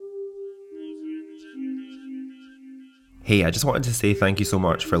Hey, I just wanted to say thank you so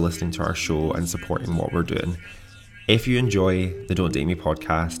much for listening to our show and supporting what we're doing. If you enjoy the Don't Date Me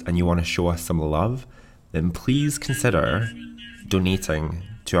podcast and you want to show us some love, then please consider donating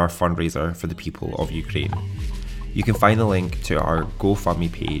to our fundraiser for the people of Ukraine. You can find the link to our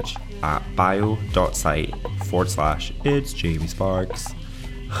GoFundMe page at bio.site/It's Jamie Sparks.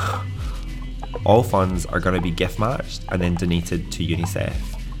 All funds are going to be gift matched and then donated to UNICEF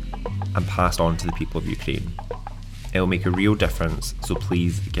and passed on to the people of Ukraine. It will make a real difference, so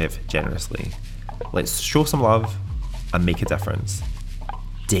please give generously. Let's show some love and make a difference.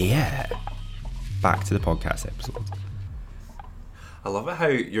 Yeah. Back to the podcast episode. I love it how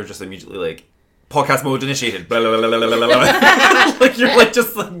you're just immediately like, podcast mode initiated, blah, blah, blah, blah, blah, blah. Like you're like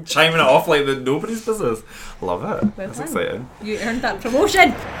just like chiming it off like that nobody's business. Love it. That's exciting. You earned that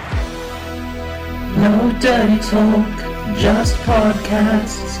promotion. No dirty talk, just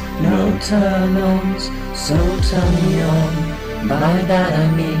podcasts, no turn-ons, so turn me on. By that I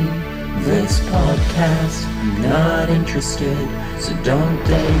mean, this podcast, I'm not interested, so don't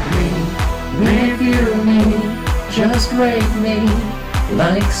date me. Review me, just rate me,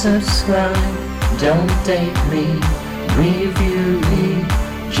 like, subscribe, don't date me. Review me,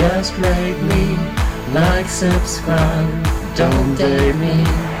 just rate me, like, subscribe, don't date me.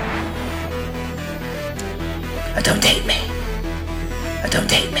 Don't date me. Don't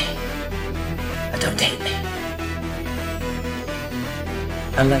date me. Don't date me.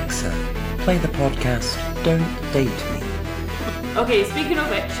 Alexa, play the podcast Don't Date Me. Okay, speaking of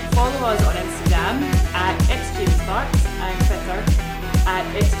which, follow us on Instagram at It's Jamie Sparks and Twitter at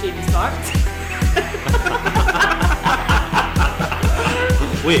It's Jamie Sparks.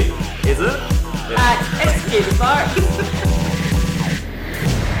 Wait, is it? At It's Jamie Sparks.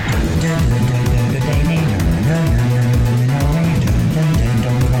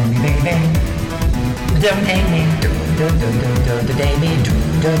 Don't date me. Don't date me.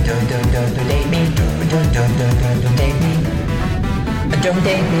 Don't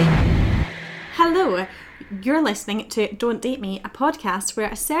date me. Hello, you're listening to Don't Date Me, a podcast where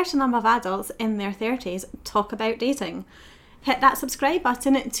a certain number of adults in their 30s talk about dating. Hit that subscribe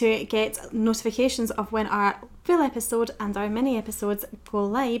button to get notifications of when our full episode and our mini episodes go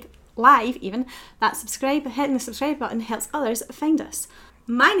live even. Hitting the subscribe button helps others find us.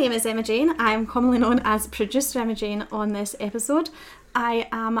 My name is Emma Jane. I'm commonly known as Producer Emma Jane on this episode. I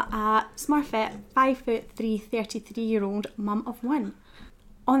am a smurfette, 5'3", 33-year-old mum of one.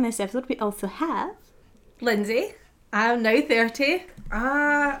 On this episode we also have Lindsay. I'm now 30.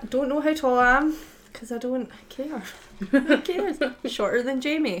 I don't know how tall I am because I don't care. Who cares? Shorter than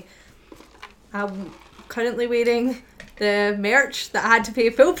Jamie. I'm currently wearing the merch that I had to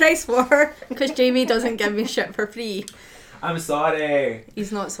pay full price for because Jamie doesn't give me shit for free. I'm sorry.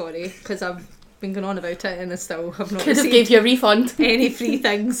 He's not sorry because I've been going on about it and I still have not Could have received gave you a refund. any free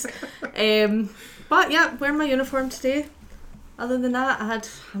things. But yeah, wearing my uniform today. Other than that,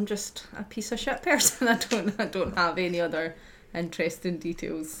 I'm just a piece of shit person. I don't have any other interesting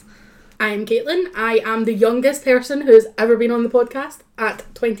details. I'm Caitlin. I am the youngest person who's ever been on the podcast at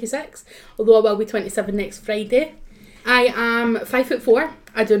 26, although I will be 27 next Friday. I am 5'4".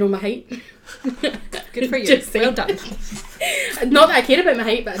 I don't know my height. Good for you. Just Well done. Not that I care about my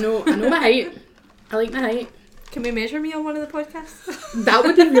height, but I know my height. I like my height. Can we measure me on one of the podcasts? That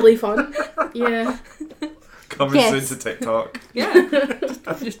would be really fun. Yeah. Coming Yes. soon to TikTok. Yeah.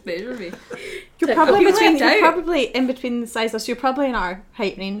 just measure me. You're probably People checked out. in between the sizes, so you're probably in our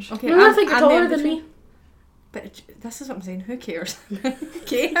height range. Okay, No, I think you're taller than me. But this is what I'm saying. Who cares? Who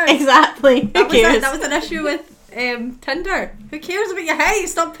cares? Exactly. Who cares? That was an issue with Tinder. Who cares about your height?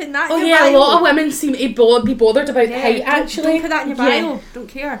 Stop putting that Oh in your yeah, bio. a lot of women seem to be bothered about height, actually. Don't put that in your bio. Yeah. Don't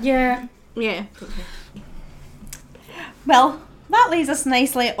care. Yeah. Yeah. Well, that leads us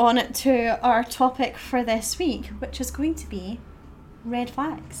nicely on to our topic for this week, which is going to be red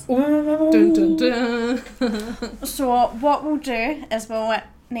flags. Dun, dun, dun. So what we'll do is we'll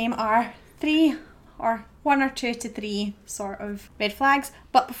name our 3 or 1 or 2 to 3 sort of red flags.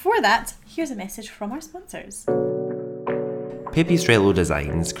 But before that, here's a message from our sponsors. Pipistrello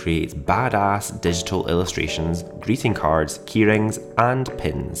Designs creates badass digital illustrations, greeting cards, keyrings, and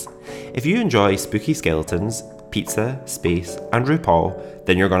pins. If you enjoy spooky skeletons, pizza, space, and RuPaul,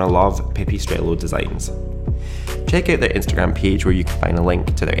 then you're gonna love Pipistrello Designs. Check out their Instagram page where you can find a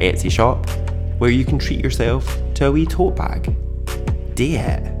link to their Etsy shop, where you can treat yourself to a wee tote bag. Do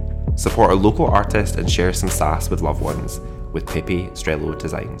it! Support a local artist and share some sass with loved ones with Pipistrello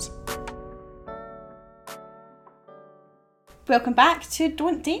Designs. Welcome back to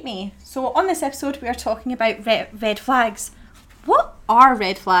Don't Date Me. So on this episode we are talking about red flags. What are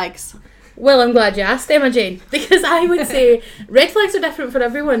red flags? Well, I'm glad you asked, Emma Jane, because I would say red flags are different for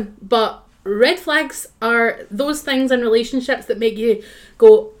everyone, but red flags are those things in relationships that make you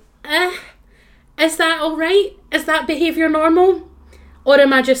go, is that alright? Is that behaviour normal? Or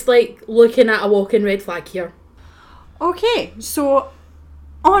am I just like looking at a walking red flag here? Okay, so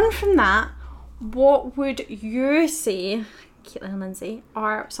on from that, what would you say, Caitlin and Lindsay,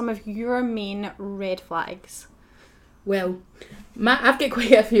 are some of your main red flags? Well, I've got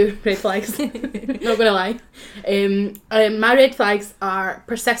quite a few red flags, not gonna lie. My red flags are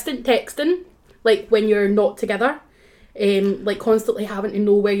persistent texting, like when you're not together, like constantly having to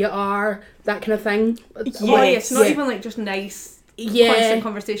know where you are, that kind of thing. It's not even like just nice, constant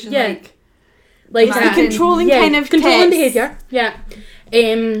conversation, like the controlling kind of controlling text. behaviour. Yeah.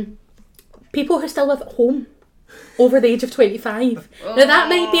 People who still live at home over the age of 25. Now that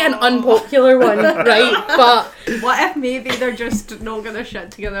might be an unpopular one, right? But what if maybe they're just not got their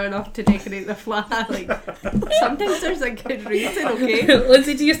shit together enough to decorate the flat? Like, sometimes there's a good reason, okay?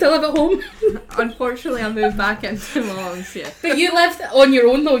 Lindsay, do you still live at home? Unfortunately, I moved back into my mum's, yeah. But you lived on your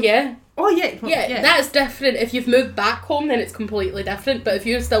own though, yeah? Oh, yeah. Yeah, that's different. If you've moved back home, then it's completely different. But if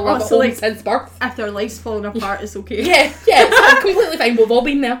you still live at so home like, since birth, if their life's falling apart, it's okay. yeah, it's completely fine. We've all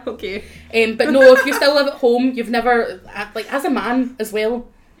been there. Okay. But no, if you still live at home, you've never, like, as a man as well.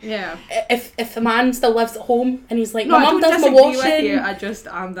 Yeah. If a man still lives at home and he's like, No, my mum does my disagree with washing. you, I just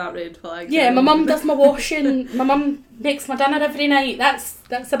am that red flag. Yeah, my mum does my washing. My mum makes my dinner every night. That's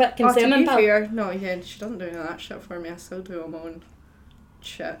a bit concerning. To be pal. fair, no, yeah, she doesn't do any of that shit for me. I still do all my own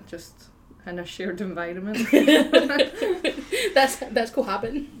shit, just in a shared environment. that's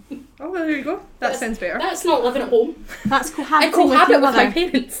cohabiting. Oh, well, there you go. That sounds better. That's not living at home. That's I cohabiting cohabit with with your my mother.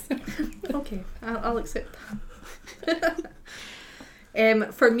 parents. Okay, I'll accept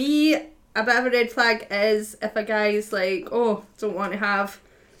that. For me, a bit of a red flag is if a guy's like, oh, don't want to have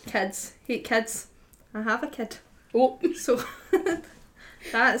kids, hate kids. I have a kid. Oh. So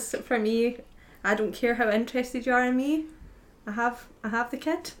that's, for me, I don't care how interested you are in me. I have the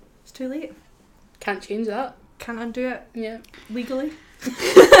kid. It's too late. Can't change that. Can't undo it Yeah. legally.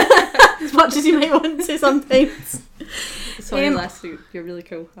 As much as you might want to sometimes. Sorry, Les, you're really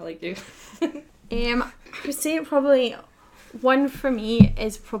cool. I like you. I would say probably one for me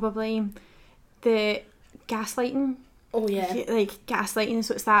is probably the gaslighting. Oh yeah. Like gaslighting,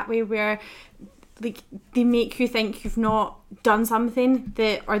 so it's that way where like they make you think you've not done something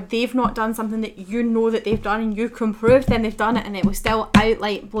that, or they've not done something that you know that they've done, and you can prove then they've done it, and it will still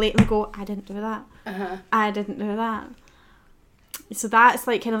outright blatantly go, I didn't do that. I didn't do that. So that's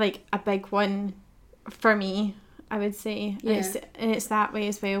like kind of like a big one for me, I would say. Yeah. And it's that way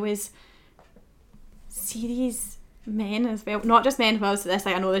as well as see these men as well, not just men who else do this,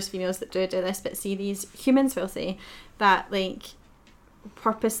 like I know there's females that do this, but see these humans will say that like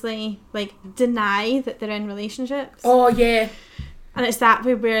purposely like deny that they're in relationships. Oh yeah. And it's that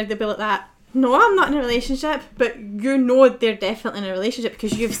way where they'll be like that, no, I'm not in a relationship, but you know they're definitely in a relationship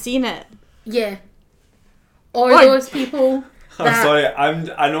because you've seen it. Yeah. Or Or- those people I'm that- sorry,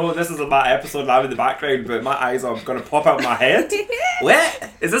 I know this is a bad episode and I'm in the background, but my eyes are going to pop out my head. What?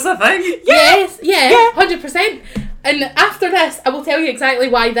 Is this a thing? Yes, yeah, 100%. And after this, I will tell you exactly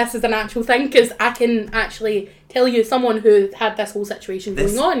why this is an actual thing, because I can actually tell you someone who had this whole situation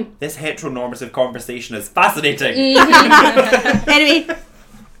going on. This heteronormative conversation is fascinating. Anyway,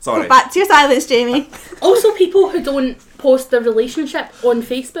 Sorry. back to your silence, Jamie. Also, people who don't post their relationship on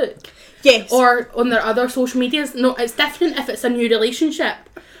Facebook Yes. or on their other social medias. No, it's different if it's a new relationship.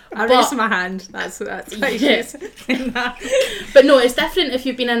 I But- raised my hand. That's what Yeah. But no, it's different if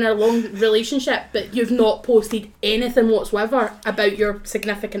you've been in a long relationship but you've not posted anything whatsoever about your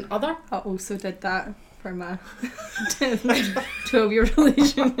significant other. I also did that for my 12-year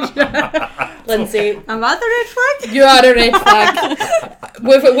relationship. Lindsay, Am I the red flag? you are a red flag.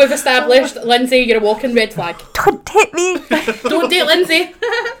 We've established, Lindsay, you're a walking red flag. Don't hit me. Don't date Lindsay.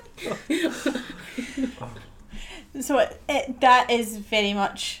 So that is very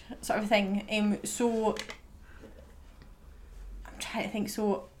much sort of a thing. So I'm trying to think.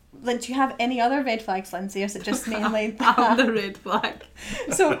 So, do you have any other red flags, Lindsay, or is it just mainly that? I'm the red flag.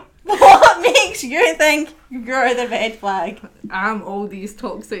 So what makes you think you're the red flag? I'm all these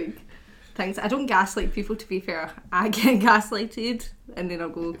toxic things. I don't gaslight people, to be fair. I get gaslighted and then I'll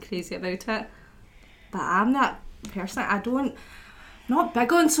go crazy about it. But I'm that person. Not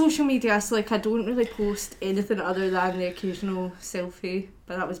big on social media, so like I don't really post anything other than the occasional selfie.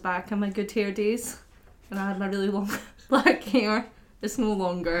 But that was back in my good hair days when I had my really long black hair. It's no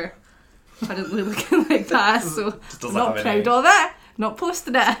longer currently looking like that, so Just I'm doesn't not have proud any- of it. Not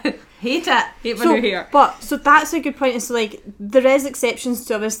posting it. Hate it. Hate my new hair. But so that's a good point. And so like there is exceptions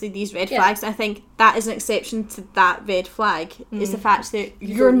to obviously these red flags. I think that is an exception to that red flag is the fact that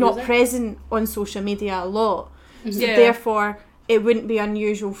you're don't not use it. present on social media a lot. So Yeah. therefore it wouldn't be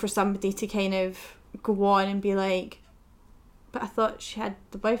unusual for somebody to kind of go on and be like, but I thought she had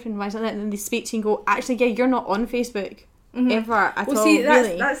the boyfriend, why isn't it? And then they speak to you and go, actually, yeah, you're not on Facebook ever at all. Well, see,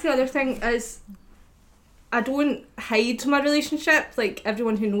 really. that's the other thing is I don't hide my relationship. Like,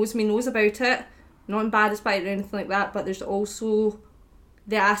 everyone who knows me knows about it. Not embarrassed by it or anything like that, but there's also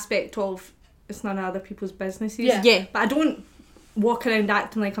the aspect of it's none of other people's businesses. Yeah. But I don't walk around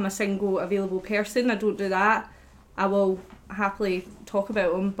acting like I'm a single, available person. I don't do that. I will happily talk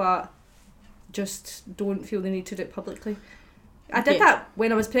about them, but just don't feel the need to do it publicly. I did that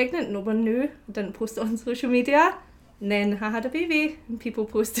when I was pregnant. No one knew. I didn't post it on social media. And then I had a baby and people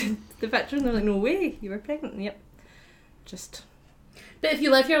posted the picture and they're like, no way, you were pregnant. Yep. Just... But if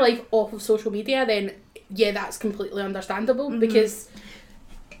you live your life off of social media, then yeah, that's completely understandable because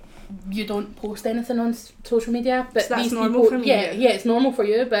you don't post anything on social media. But So that's these normal people, for me, yeah, yeah. it's normal for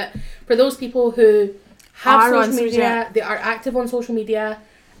you. But for those people who have Are on social social media, they are active on social media,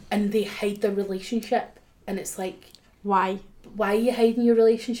 and they hide their relationship, and it's like, Why? why are you hiding your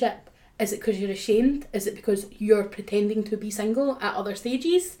relationship? Is it because you're ashamed? Is it because you're pretending to be single at other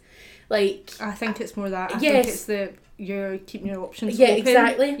stages? Like, I think it's more that. I Yes. think it's you're keeping your options yeah, open.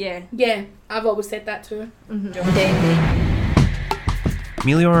 exactly. Yeah. Yeah, I've always said that too.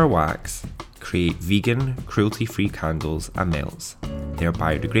 Meliora Wax create vegan, cruelty-free candles and melts. They are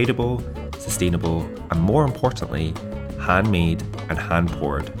biodegradable, sustainable, and more importantly, handmade and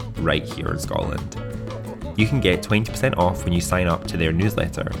hand-poured right here in Scotland. You can get 20% off when you sign up to their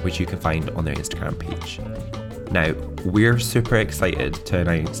newsletter, which you can find on their Instagram page. Now, we're super excited to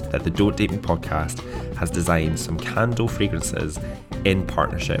announce that the Don't Date Me podcast has designed some candle fragrances in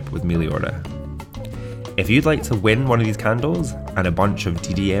partnership with Meliora. If you'd like to win one of these candles and a bunch of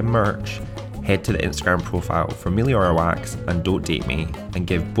DDM merch, head to the Instagram profile for Meliora Wax and Don't Date Me and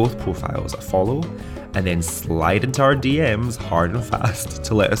give both profiles a follow, and then slide into our DMs hard and fast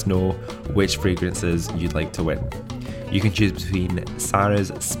to let us know which fragrances you'd like to win. You can choose between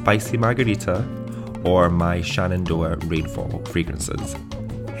Sarah's Spicy Margarita or my Shenandoah Rainfall fragrances.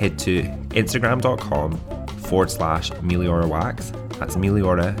 Head to instagram.com/Meliora Wax, that's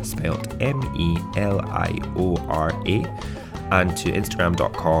Meliora spelled MELIORA, and to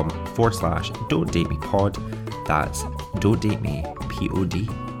instagram.com/Don't Date Me Pod, that's Don't Date Me POD.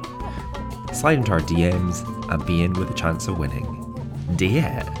 Slide into our DMs and be in with a chance of winning.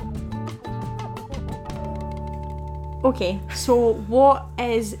 Dear. Okay, so what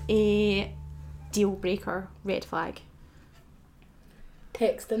is a deal breaker red flag?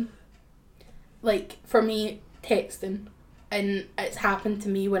 Texting. Like, for me, texting. And it's happened to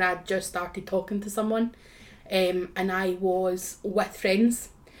me when I just started talking to someone. And I was with friends.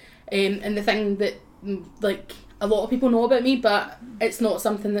 And the thing that, like, a lot of people know about me, but it's not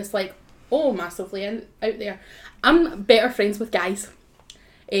something that's like, oh, massively out there. I'm better friends with guys.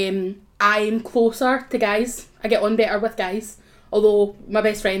 I'm closer to guys. I get on better with guys. Although my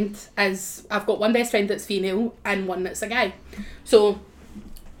best friend I've got one best friend that's female and one that's a guy. So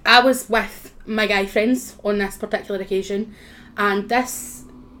I was with my guy friends on this particular occasion, and this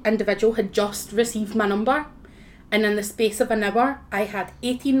individual had just received my number, and in the space of an hour I had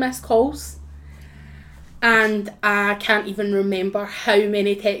 18 missed calls. And I can't even remember how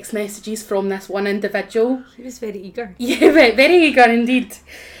many text messages from this one individual. He was very eager. Yeah, very eager indeed.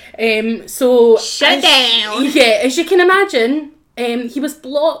 So Shut down! Yeah, as you can imagine, he was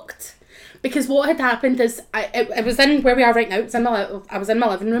blocked because what had happened is I was in where we are right now. I was in my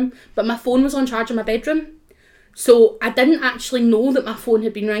living room, but my phone was on charge in my bedroom. So I didn't actually know that my phone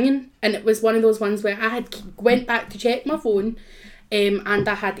had been ringing, and it was one of those ones where I had went back to check my phone, and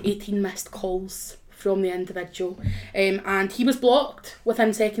I had 18 missed calls from the individual, and he was blocked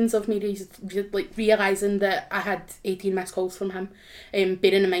within seconds of me realising that I had 18 missed calls from him.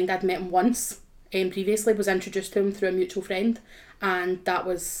 Bearing in mind I'd met him once previously, was introduced to him through a mutual friend, and that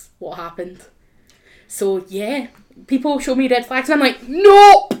was what happened. So yeah, people show me red flags and I'm like,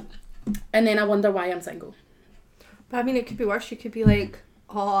 nope, and then I wonder why I'm single. But I mean, it could be worse. You could be like,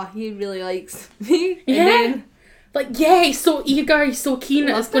 oh, he really likes me. And Yeah. then, Like, yeah, he's so eager, he's so keen,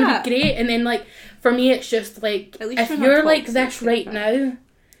 Love it's going to that. be great. And then, like, for me, it's just like, At least if you're not you're like toxic this like right that. now,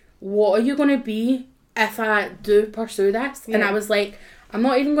 what are you going to be if I do pursue this? And Yeah. I was like, I'm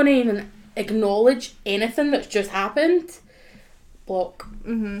not even going to even acknowledge anything that's just happened. Block.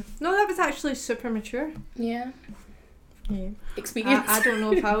 no, that was actually super mature. Yeah. Yeah. Experience. I don't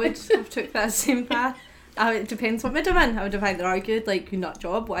know if I would have took that same path. It depends what mood I'm in. I would have either argued, like, you nut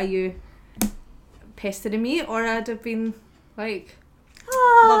job, why are you pestering me? Or I'd have been like,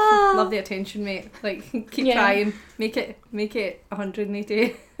 love the attention, mate. Like, keep trying. Make it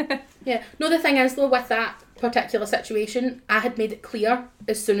 180. Yeah. No, the thing is, though, with that particular situation, I had made it clear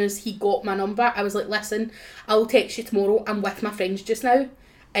as soon as he got my number. I was like, listen, I'll text you tomorrow. I'm with my friends just now.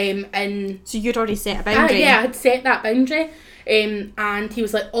 And So you'd already set a boundary? I had set that boundary. And he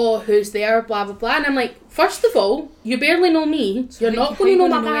was like, oh, who's there, blah, blah, blah. And I'm like, first of all, you barely know me. So you're not going to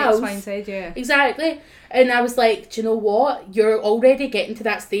know my pals. X, Y, and Z, yeah. Exactly. And I was like, do you know what? You're already getting to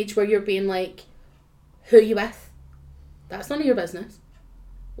that stage where you're being like, who are you with? That's none of your business.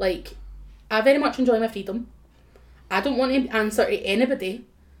 Like, I very much enjoy my freedom. I don't want to answer to anybody,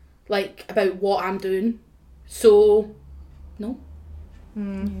 like, about what I'm doing. So, no.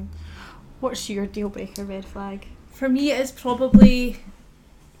 What's your deal breaker red flag? For me, it's probably,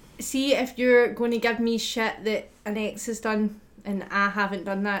 see, if you're going to give me shit that an ex has done and I haven't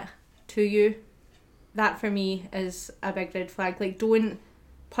done that to you, that for me is a big red flag. Like, don't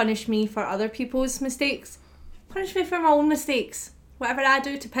punish me for other people's mistakes. Punish me for my own mistakes. Whatever I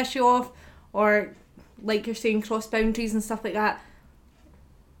do to piss you off, or, like you're saying, cross boundaries and stuff like that,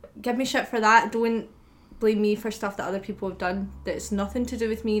 give me shit for that. Don't blame me for stuff that other people have done that's nothing to do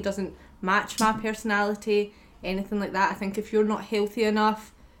with me, doesn't match my personality, anything like that. I think if you're not healthy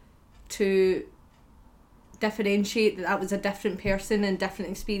enough to differentiate that was a different person and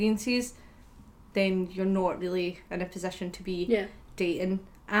different experiences, then you're not really in a position to be dating.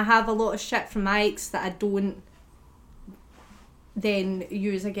 I have a lot of shit from my ex that I don't then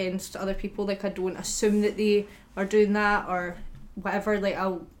use against other people. Like, I don't assume that they are doing that or whatever. Like,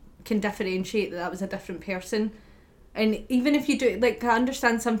 can differentiate that was a different person. And even if you do, like, I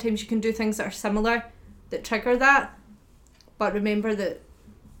understand sometimes you can do things that are similar that trigger that, but remember that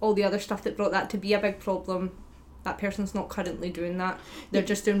all the other stuff that brought that to be a big problem, that person's not currently doing that. They're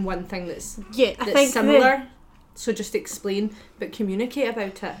just doing one thing that's I think similar. So just explain, but communicate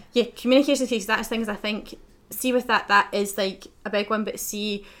about it. Yeah, communication is that's things I think. See, with that is like a big one, but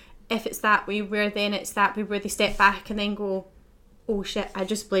see if it's that way where then it's that way where they step back and then go, oh shit, I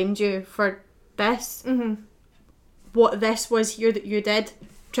just blamed you for this. Mm-hmm. What this was here that you did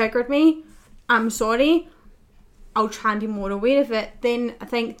triggered me. I'm sorry. I'll try and be more aware of it. Then I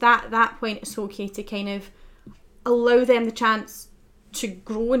think that at that point it's okay to kind of allow them the chance to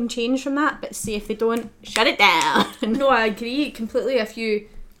grow and change from that, but see if they don't, shut it down. No, I agree completely. If you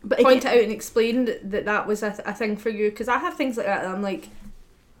point it out and explain that was a thing for you, because I have things like that I'm like,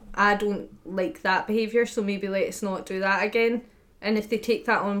 I don't like that behaviour, so maybe let's not do that again. And if they take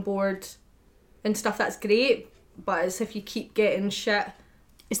that on board and stuff, that's great. But it's if you keep getting shit,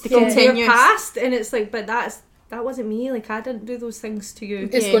 it's the from continuous your past, and it's like, but that wasn't me. Like, I didn't do those things to you.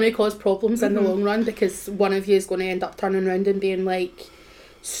 It's going to cause problems in the long run, because one of you is going to end up turning around and being like,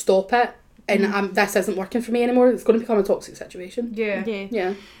 stop it, and this isn't working for me anymore. It's going to become a toxic situation.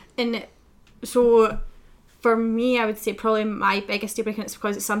 Yeah. And so for me, I would say probably my biggest deal breaker, and it's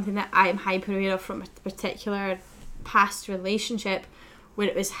because it's something that I'm hyper aware of from a particular past relationship where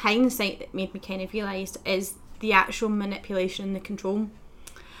it was hindsight that made me kind of realise, is the actual manipulation and the control.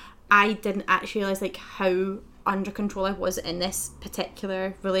 I didn't actually realise like how under control I was in this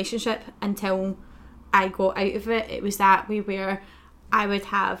particular relationship until I got out of it. It was that way where I would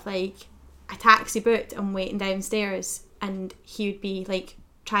have like a taxi booked and waiting downstairs, and he would be like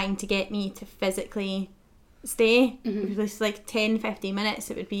trying to get me to physically stay. It was like 10-15 minutes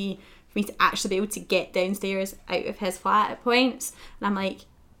it would be for me to actually be able to get downstairs out of his flat at points, and I'm like,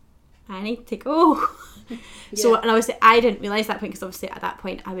 I need to go. So, and obviously I didn't realise that point, because obviously at that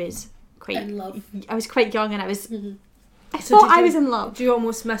point I was quite in love. I was quite young, and I was I So thought I was in love. Do you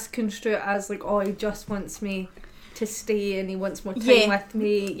almost misconstrue it as like, oh, he just wants me to stay and he wants more time with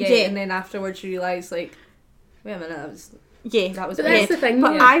me? Yeah. And then afterwards you realise like, wait a minute, that was But that's the thing.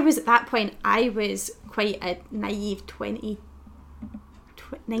 But I was at that point, I was quite a naive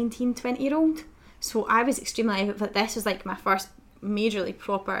 19, 20-year-old. So I was extremely naive, but this was like my first majorly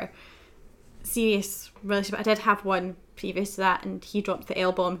proper serious relationship. I did have one previous to that, and he dropped the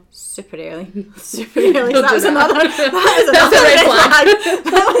L-bomb super early. So that was another red flag.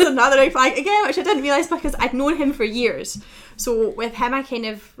 That was another red flag again, which I didn't realise because I'd known him for years. So with him I kind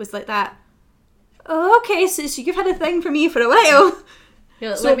of was like that, oh, okay, so you've had a thing for me for a while.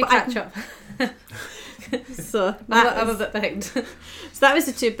 Yeah, let me catch up. So I'm a bit behind. So that was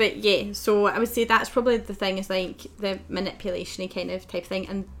the two, but yeah, so I would say that's probably the thing, is like the manipulation-y kind of type thing,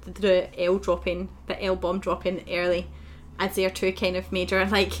 and the L-bomb dropping early, I'd say are two kind of major,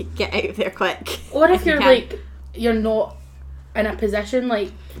 like, get out of there quick. Or if you're like, you're not in a position,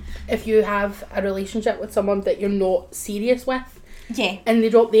 like, if you have a relationship with someone that you're not serious with, Yeah. and they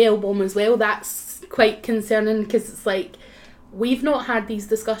drop the L-bomb as well, that's quite concerning, because it's like, we've not had these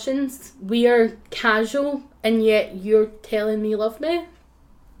discussions, we are casual, and yet you're telling me you love me?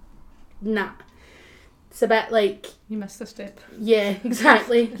 Nah. It's a bit like, You missed a step. yeah,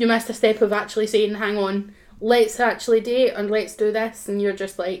 exactly. You missed a step of actually saying, hang on, let's actually date and let's do this. And you're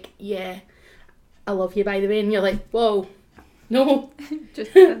just like, yeah, I love you, by the way. And you're like, whoa, no.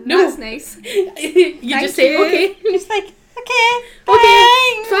 Just No. that's nice. You just say, you. okay. Just like, okay,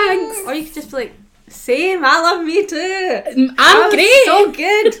 Okay, thanks. Or you could just be like, same, I love me too. I'm great. So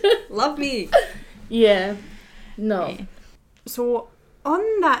good. Love me. Yeah. No. Yeah. So,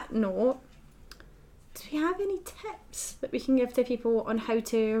 on that note, do we have any tips that we can give to people on how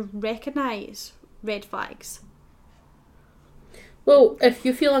to recognise red flags? Well, if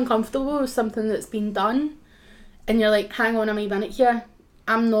you feel uncomfortable with something that's been done, and you're like, hang on a wee minute here,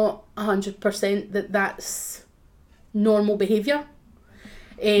 I'm not 100% that that's normal behaviour.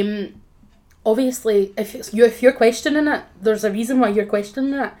 Obviously, if you're questioning it, there's a reason why you're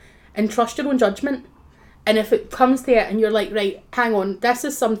questioning it, and trust your own judgment. And if it comes to it and you're like, right, hang on, this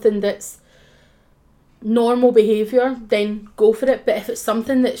is something that's normal behaviour, then go for it. But if it's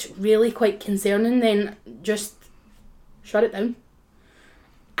something that's really quite concerning, then just shut it down.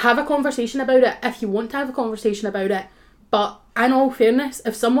 Have a conversation about it if you want to have a conversation about it. But in all fairness,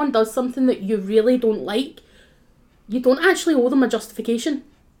 if someone does something that you really don't like, you don't actually owe them a justification.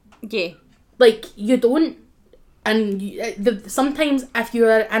 Yeah. Like, you don't. And sometimes if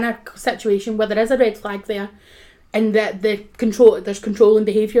you're in a situation where there is a red flag there, and that there's controlling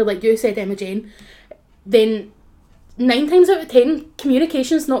behaviour, like you said, Emma Jane, then 9 times out of 10,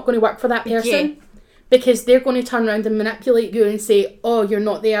 communication's not going to work for that person. Yeah. Because they're going to turn around and manipulate you and say, oh, you're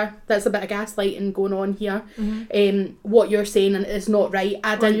not there, that's a bit of gaslighting going on here. What you're saying is not right,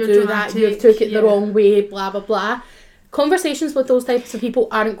 I didn't you're do that, you dramatic, took it yeah. the wrong way, blah blah blah. Conversations with those types of people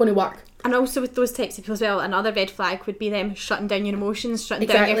aren't going to work. And also with those types of people as well, another red flag would be them shutting down your emotions, shutting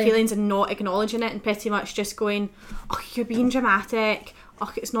down Exactly. your feelings and not acknowledging it, and pretty much just going, oh, you're being dramatic,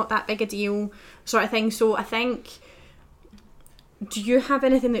 oh, it's not that big a deal, sort of thing. So I think, do you have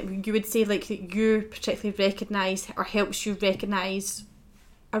anything that you would say, like, that you particularly recognise or helps you recognise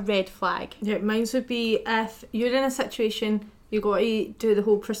a red flag? Yeah, mine would be if you're in a situation, you got to do the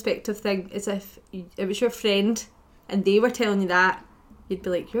whole perspective thing as if it was your friend and they were telling you that. You'd be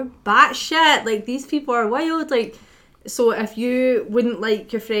like, you're batshit, like, these people are wild. Like, so if you wouldn't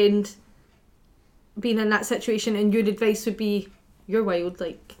like your friend being in that situation and your advice would be, you're wild,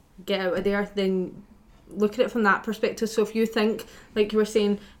 like, get out of there, then look at it from that perspective. So if you think, like you were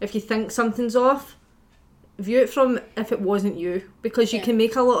saying, if you think something's off, view it from if it wasn't you, because you can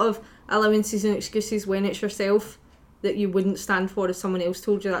make a lot of allowances and excuses when it's yourself that you wouldn't stand for if someone else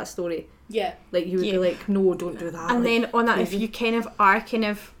told you that story. Yeah. Like, you would be like, no, don't do that. And Like, then on that, if crazy. you kind of are kind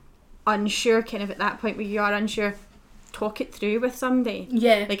of unsure, kind of at that point where you are unsure, talk it through with somebody.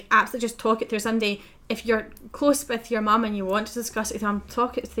 Yeah. Like, absolutely just talk it through somebody. If you're close with your mum and you want to discuss it with them,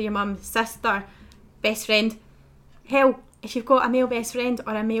 talk it to your mum, sister, best friend. Hell, if you've got a male best friend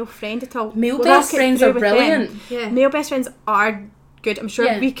or a male friend at all, Male talk best it friends through are with them. brilliant. Yeah. Male best friends are good. I'm sure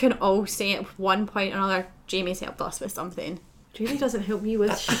Yeah. we can all say at one point or another, Jamie's helped us with something. Jamie doesn't help me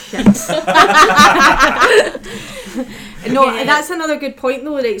with shit. No, Yeah. that's another good point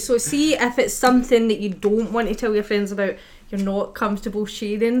though, right? So see if it's something that you don't want to tell your friends about, you're not comfortable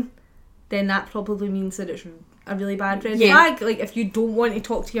sharing, then that probably means that it's a really bad red Yeah. flag. Like, if you don't want to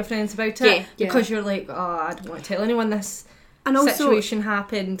talk to your friends about it Yeah. because you're like, oh, I don't want to tell anyone this And also, situation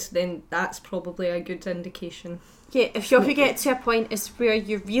happened, then that's probably a good indication. yeah, if you ever get to a point is where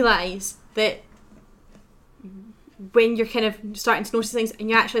you realise that when you're kind of starting to notice things and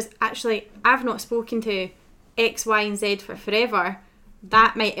you actually I've not spoken to X, Y and Z for forever,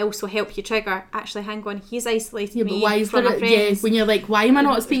 that might also help you trigger, actually hang on, he's isolated Yeah, me but why is from there my yeah, friends. when you're like, why am I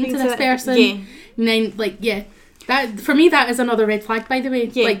not speaking to this person? Yeah. And then, like, yeah. That, for me, that is another red flag, by the way.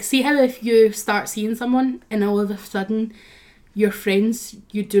 Yeah. Like, see how if you start seeing someone and all of a sudden your friends,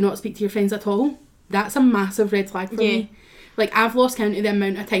 you do not speak to your friends at all? That's a massive red flag for Yeah. me. Like, I've lost count of the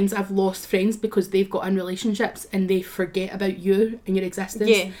amount of times I've lost friends because they've got in relationships and they forget about you and your existence.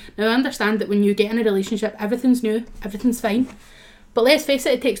 Yeah. Now, I understand that when you get in a relationship, everything's new, everything's fine. But let's face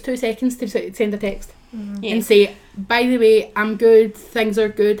it, it takes 2 seconds to send a text Yeah. and say, by the way, I'm good, things are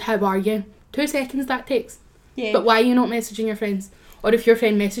good, how are you? 2 seconds that takes. Yeah. But why are you not messaging your friends? Or if your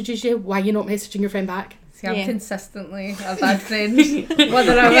friend messages you, why are you not messaging your friend back? See, I'm Yeah. consistently a bad friend,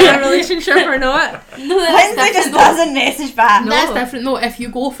 whether I'm in a relationship or not. Lindsay just doesn't message back. No. That's different though. If you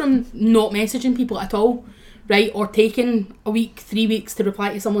go from not messaging people at all, right? Or taking a week, 3 weeks to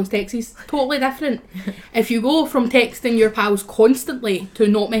reply to someone's texts is totally different. If you go from texting your pals constantly to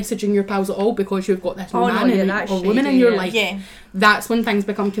not messaging your pals at all because you've got this man or woman in your life, that's when things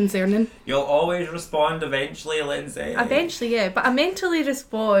become concerning. You'll always respond eventually, Lindsay. Eventually, yeah, but I mentally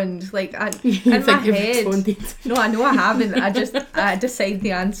respond, like, You in my think you've head. responded. No, I know I haven't. I decide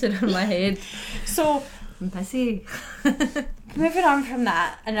the answer in my head. So, I'm busy. moving on from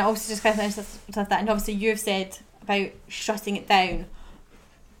that, and obviously just questioning stuff like that, and obviously you've said about shutting it down.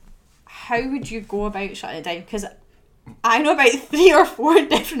 How would you go about shutting it down? Because I know about 3 or 4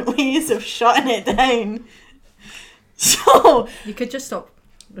 different ways of shutting it down. So You could just stop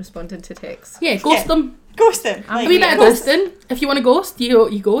responding to texts. Yeah, ghost them. ghost them. A wee bit of ghosting. If you want to ghost,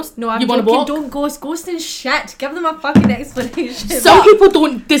 you ghost. No, I'm you want to joking. block. Don't ghost. Ghosting shit. Give them a fucking explanation. Some people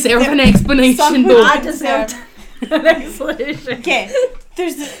don't deserve an explanation Some though. I deserved an explanation. Okay,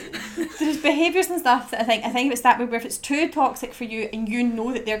 there's behaviours and stuff that I think it's that way where if it's too toxic for you and you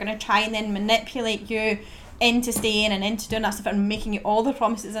know that they're going to try and then manipulate you into staying and into doing that stuff and making you all the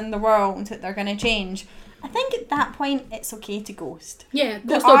promises in the world that they're going to change, I think at that point it's okay to ghost. Yeah,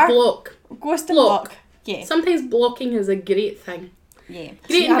 There ghost or are- block. Ghost and Block. block. Yeah. Sometimes blocking is a great thing. Yeah.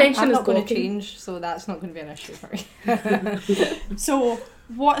 Great invention I'm is not going to blocking. change, so that's not going to be an issue for me. So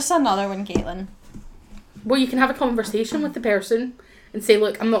what's another one, Caitlin? Well, you can have a conversation with the person and say,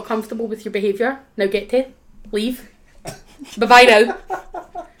 look, I'm not comfortable with your behaviour. Now get to. Leave. Bye-bye now.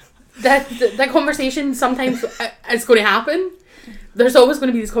 The conversation sometimes is going to happen. There's always going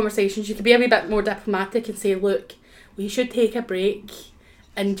to be these conversations. You could be a wee bit more diplomatic and say, look, we should take a break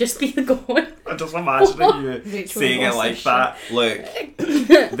and just be going. I'm just imagining you Rachel saying it lost like her that.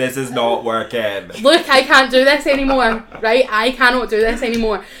 Look, this is not working. Look, I can't do this anymore, right? I cannot do this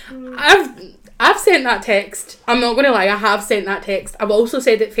anymore. I've sent that text. I'm not going to lie, I have sent that text. I've also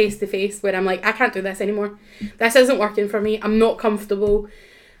said it face to face where I'm like, I can't do this anymore. This isn't working for me. I'm not comfortable.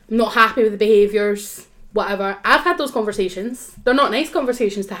 I'm not happy with the behaviours, whatever. I've had those conversations. They're not nice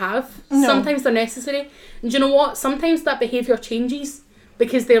conversations to have. No. Sometimes they're necessary. And do you know what? Sometimes that behaviour changes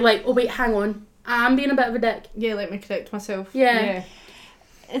because they're like, oh wait, hang on. I'm being a bit of a dick. Yeah, let me correct myself. Yeah.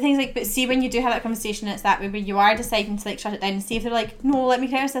 Things like, but see when you do have that conversation, it's that way where you are deciding to like shut it down and see if they're like, no, let me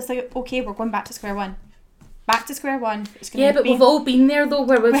correct this. Like, okay, we're going back to square one. Back to square one. It's gonna Yeah, but be- we've all been there though,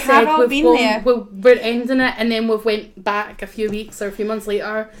 where we've We said have all we've been gone, there. we're ending it, and then we've went back a few weeks or a few months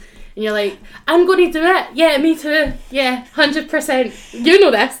later, and you're like, I'm going to do it. Yeah, me too. Yeah, 100%. You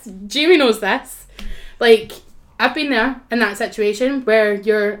know this. Jamie knows this. Like, I've been there in that situation where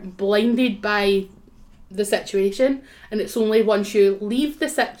you're blinded by the situation, and it's only once you leave the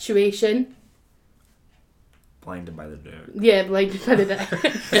situation. Blinded by the dick. Yeah, blinded by the dick.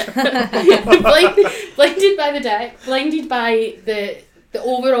 blinded by the dick. Blinded by the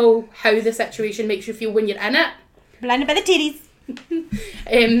overall how the situation makes you feel when you're in it. blinded by the titties.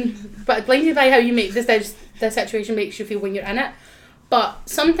 But blinded by how you make the situation makes you feel when you're in it. But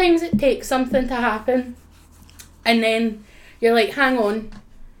sometimes it takes something to happen, and then you're like, hang on,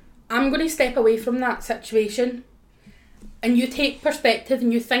 I'm going to step away from that situation, and you take perspective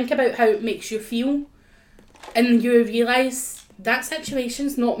and you think about how it makes you feel, and you realise that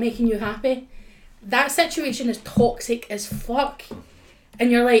situation's not making you happy. That situation is toxic as fuck,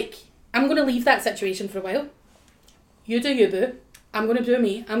 and you're like, I'm going to leave that situation for a while. You do you, boo. I'm going to do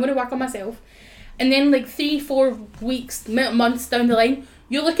me. I'm going to work on myself. And then like 3-4 weeks, months down the line,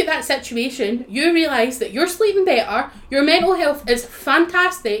 you look at that situation, you realise that you're sleeping better, your mental health is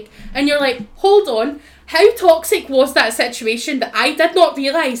fantastic, and you're like, hold on, how toxic was that situation that I did not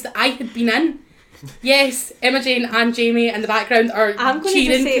realise that I had been in? Yes, Emma Jane and Jamie in the background are I'm going to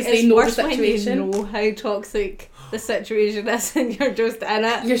cheering just say because they it's know the worse when you situation. know how toxic the situation is and you're just in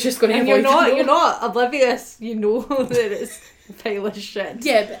it. You're just going to And avoid you're not oblivious. You know that it's a pile of shit.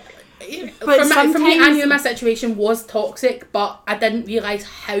 Yeah, but for me, I sometimes- knew my situation was toxic, but I didn't realise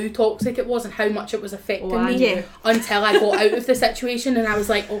how toxic it was and how much it was affecting Oh, me yeah. until I got out of the situation, and I was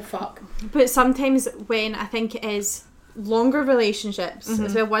like, oh fuck. But sometimes when I think it is longer relationships,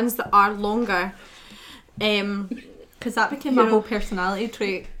 as well ones that are longer, Because that became You my know, whole personality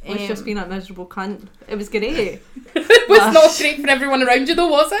trait, was just being a miserable cunt. It was great. It was not great for everyone around you though,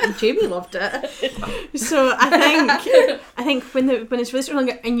 was it? Jamie loved it. so I think when it's really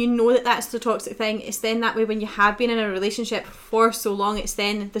longer and you know that that's the toxic thing, it's then that way when you have been in a relationship for so long, it's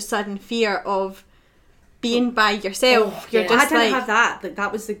then the sudden fear of being by yourself. You're yeah. I just didn't like, have that. Like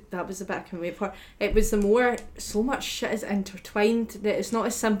that was the bit I can wait for. It was the more so much shit is intertwined that it's not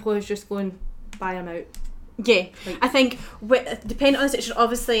as simple as just going, bye, I'm out. yeah. Like- I think depending on the situation,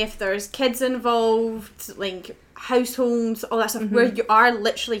 obviously if there's kids involved, like households, all that stuff, where you are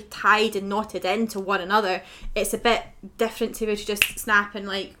literally tied and knotted into one another, it's a bit different to if you just snap and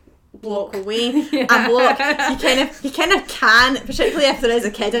like walk away and block. You kind of can, particularly if there is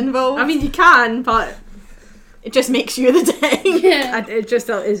a kid involved. I mean, you can, but it just makes you the dick. Yeah. it just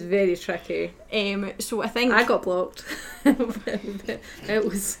is very tricky. So I think I got blocked. It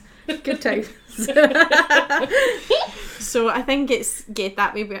was good times. So I think it's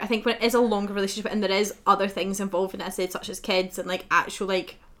that way. But I think when it is a longer relationship and there is other things involved in it, I said, such as kids and like actual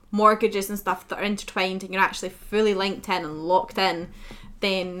like mortgages and stuff that are intertwined, and you're actually fully linked in and locked in,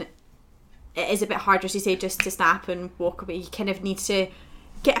 then it is a bit harder, as you say, just to snap and walk away. You kind of need to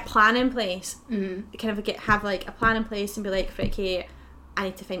get a plan in place. Kind of have like a plan in place and be like, okay, I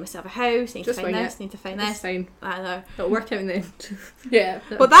need to find myself a house, I need Just to find wing this, it. need to find It's this. fine. I don't know. It'll work out in the end. Yeah.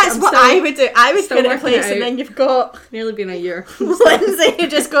 But that's I'm what still- I would do. I would still put it in working place, it and out. then you've got Nearly been a year. Lindsay who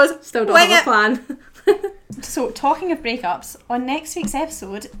just goes, Still don't wing have it. a plan. So, talking of breakups, on next week's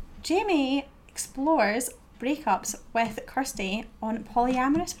episode, Jamie explores breakups with Kirsty on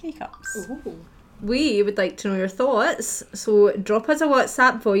polyamorous breakups. Ooh. We would like to know your thoughts, so drop us a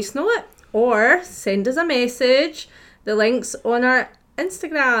WhatsApp voice note or send us a message. The link's on our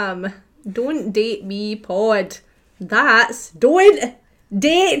Instagram. Don't Date Me Pod. That's Don't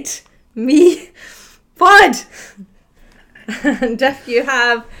Date Me Pod. And if you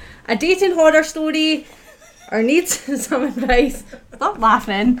have a dating horror story or need some advice, stop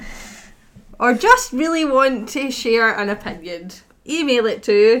laughing, or just really want to share an opinion, email it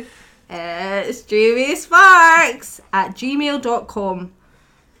to it's jamiesparks@gmail.com.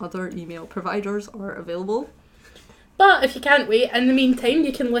 Other email providers are available. But if you can't wait, in the meantime,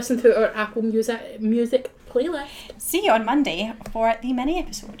 you can listen to our Apple Music playlist. See you on Monday for the mini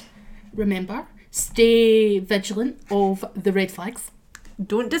episode. Remember, stay vigilant of the red flags.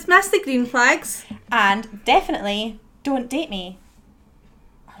 Don't dismiss the green flags. And definitely don't date me.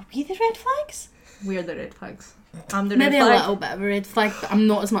 Are we the red flags? We're the red flags. I'm the Maybe red a flag. little bit of a red flag, but I'm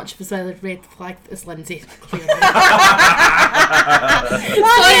not as much of a red flag as Lindsay. Sorry,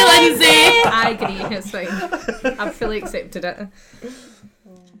 Lindsay! I agree, it's fine. I've fully accepted it.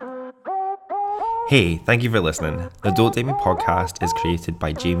 Hey, thank you for listening. The Don't Date Me podcast is created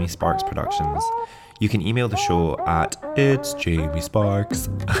by Jamie Sparks Productions. You can email the show at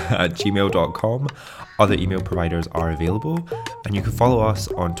itsjamiesparks@gmail.com. Other email providers are available, and you can follow us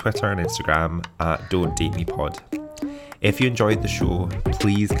on Twitter and Instagram at Don't Date Me Pod. If you enjoyed the show,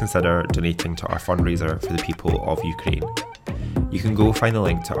 please consider donating to our fundraiser for the people of Ukraine. You can go find the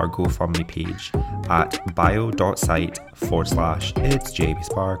link to our GoFundMe page at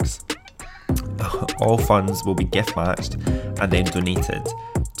bio.site/itsjamiesparks. All funds will be gift matched and then donated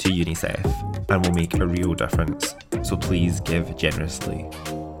to UNICEF and will make a real difference, so please give generously.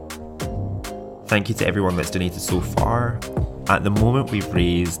 Thank you to everyone that's donated so far. At the moment we've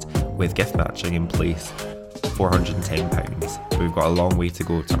raised, with gift matching in place, £410, so we've got a long way to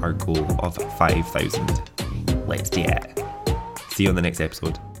go to our goal of 5,000. Let's do it. See you on the next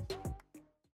episode.